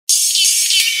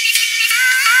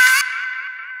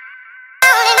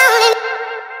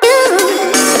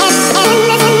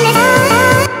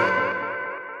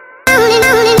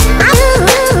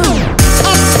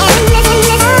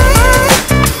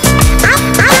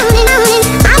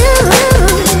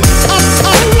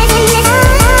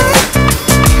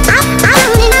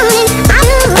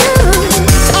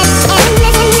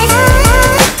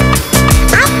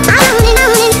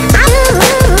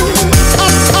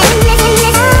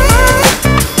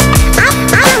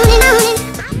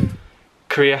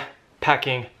Korea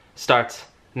packing starts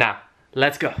now.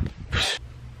 Let's go.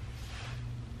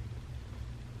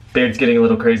 Beard's getting a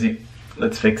little crazy.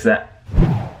 Let's fix that.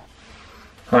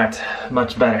 Alright,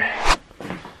 much better.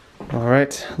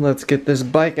 Alright, let's get this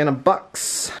bike in a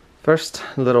box. First,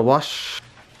 a little wash.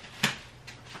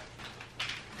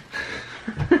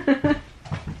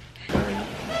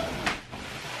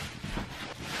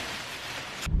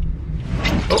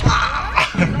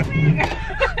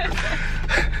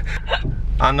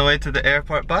 On the way to the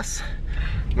airport bus,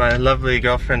 my lovely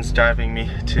girlfriend's driving me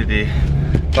to the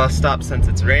bus stop since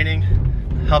it's raining,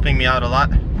 helping me out a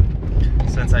lot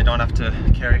since I don't have to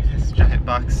carry this giant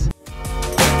box.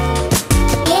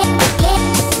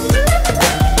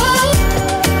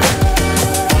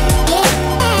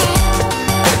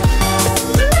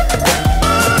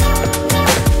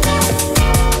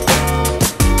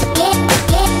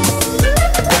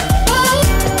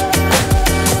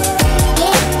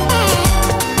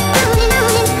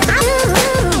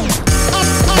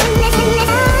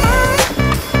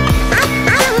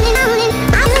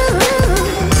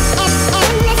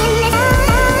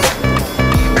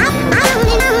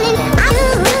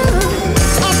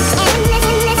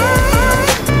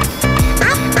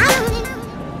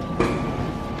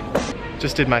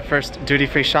 Just did my first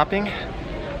duty-free shopping.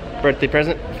 Birthday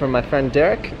present from my friend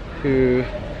Derek, who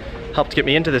helped get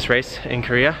me into this race in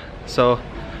Korea. So,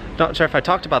 not sure if I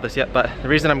talked about this yet, but the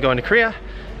reason I'm going to Korea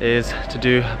is to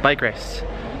do a bike race.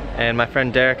 And my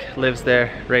friend Derek lives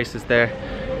there, races there.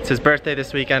 It's his birthday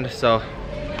this weekend, so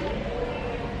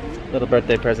little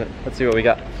birthday present. Let's see what we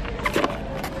got.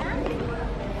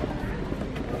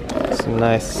 Some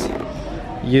nice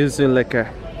yuzu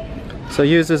liquor. So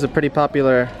yuzu is a pretty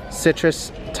popular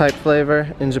citrus type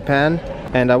flavor in Japan,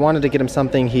 and I wanted to get him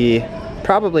something he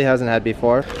probably hasn't had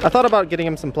before. I thought about getting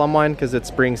him some plum wine because it's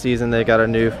spring season. They got a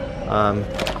new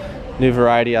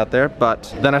variety out there,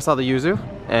 but then I saw the yuzu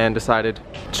and decided to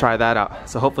try that out.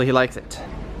 So hopefully he likes it.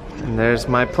 And there's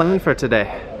my plane for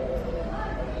today.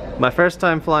 My first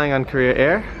time flying on Korea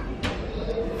Air.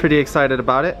 Pretty excited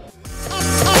about it.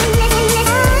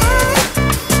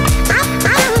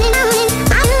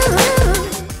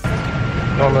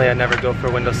 Normally I never go for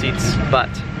window seats, but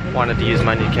wanted to use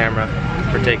my new camera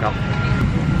for takeoff.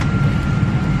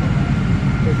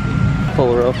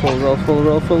 Full roll, full roll, full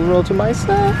roll, full roll to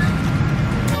myself.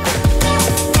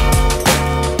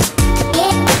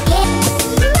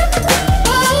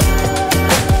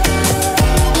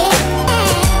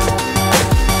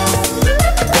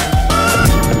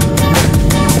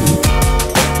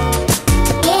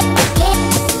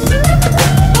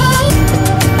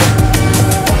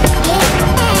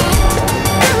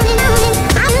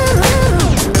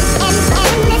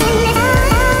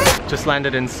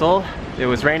 Landed in Seoul. It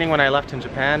was raining when I left in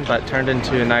Japan, but turned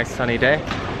into a nice sunny day.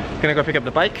 Gonna go pick up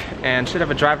the bike and should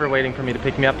have a driver waiting for me to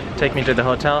pick me up, take me to the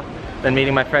hotel. Then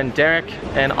meeting my friend Derek,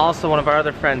 and also one of our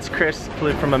other friends, Chris,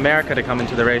 flew from America to come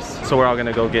into the race, so we're all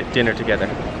gonna go get dinner together.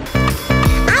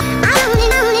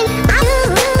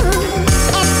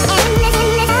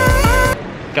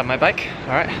 Got my bike.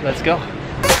 Alright, let's go.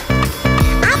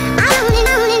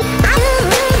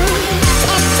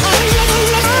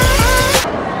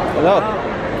 Hello.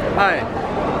 Hi.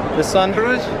 This one?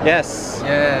 Cruz? Yes.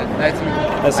 Yeah, nice to meet you.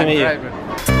 Nice to meet you. Driver.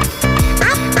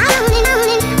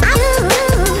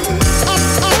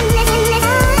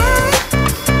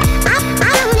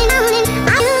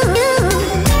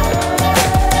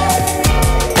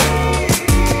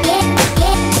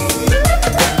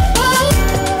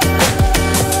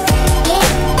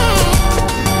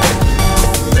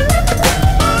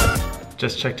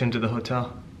 Just checked into the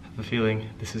hotel. I have a feeling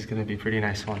this is gonna be a pretty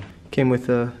nice one. Came with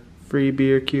a free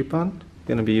beer coupon.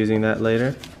 Gonna be using that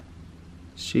later.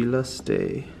 Sheila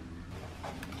Stay.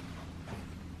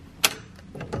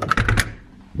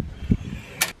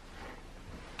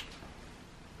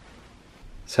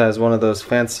 This has one of those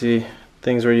fancy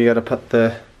things where you gotta put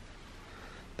the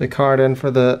card in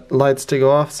for the lights to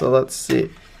go off, so let's see.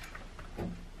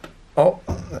 Oh,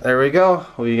 there we go.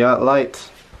 We got light.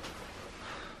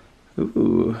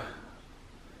 Ooh.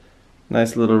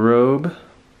 Nice little robe.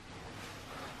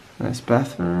 Nice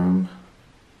bathroom.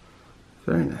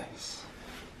 Very nice.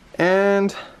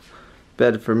 And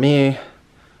bed for me,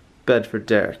 bed for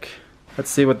Derek. Let's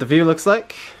see what the view looks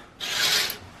like.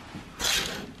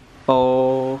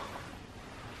 Oh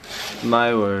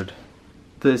my word.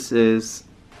 This is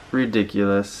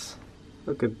ridiculous.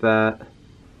 Look at that.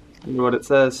 I wonder what it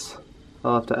says.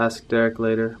 I'll have to ask Derek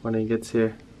later when he gets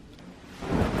here.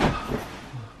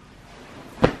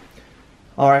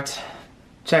 Alright,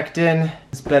 checked in.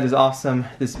 This bed is awesome.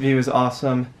 This view is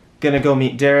awesome. Gonna go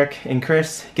meet Derek and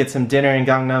Chris, get some dinner in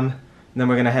Gangnam, and then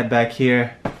we're gonna head back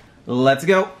here. Let's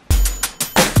go!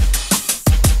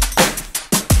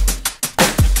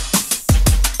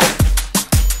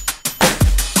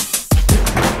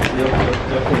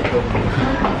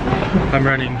 I'm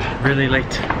running really late.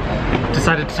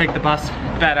 Decided to take the bus.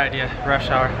 Bad idea. Rush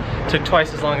hour. Took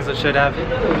twice as long as it should have.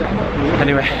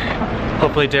 Anyway,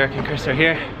 hopefully Derek and Chris are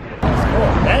here.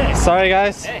 Hey. Sorry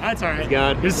guys. Hey, that's alright.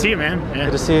 Good to see you, man. Yeah.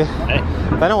 Good to see you. Hey.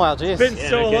 Been a while, geez. It's been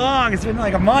so long. It's been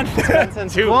like a month. It's been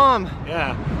since Guam.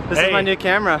 Yeah. This is my new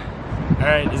camera.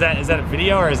 Alright, is that a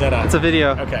video or is that a... It's a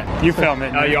video. Okay. You film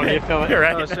it. Oh, you want me to film it? You're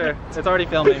right. Oh, sure. It's already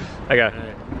filming. Okay.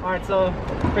 Alright, so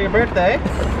for your birthday,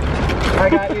 I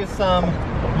got you some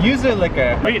yuzu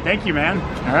liquor. Wait, thank you, man.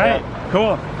 Alright,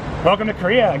 cool. Welcome to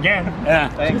Korea again. Yeah.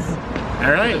 Thanks.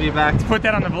 Alright. Good to be back. Let's put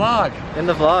that on the vlog. In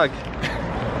the vlog.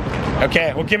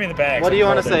 Okay, well give me the bag. What do you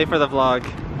want to say for the vlog?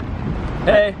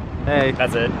 Hey. Hey.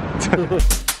 That's it. I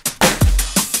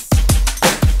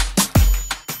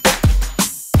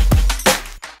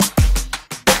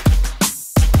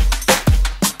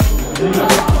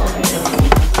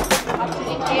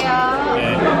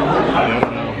don't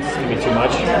know, it's gonna be too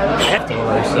much. I have to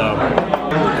order, so.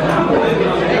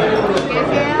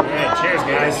 Yeah, cheers,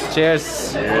 guys.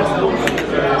 Cheers.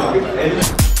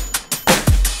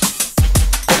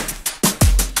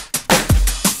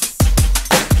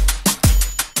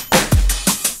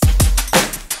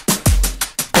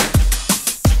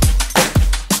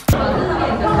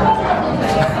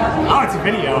 Oh, it's a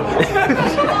video.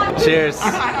 Cheers.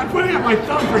 I'm putting up my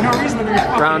thumb for no reason.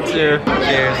 Round two.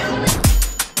 Cheers.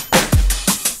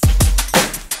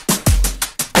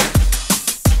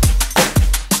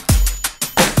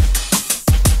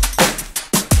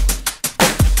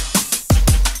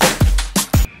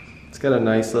 It's got a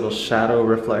nice little shadow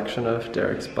reflection of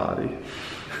Derek's body.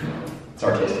 It's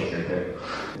artistic right there.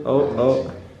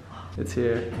 Oh, it's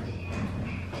here.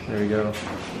 There we go.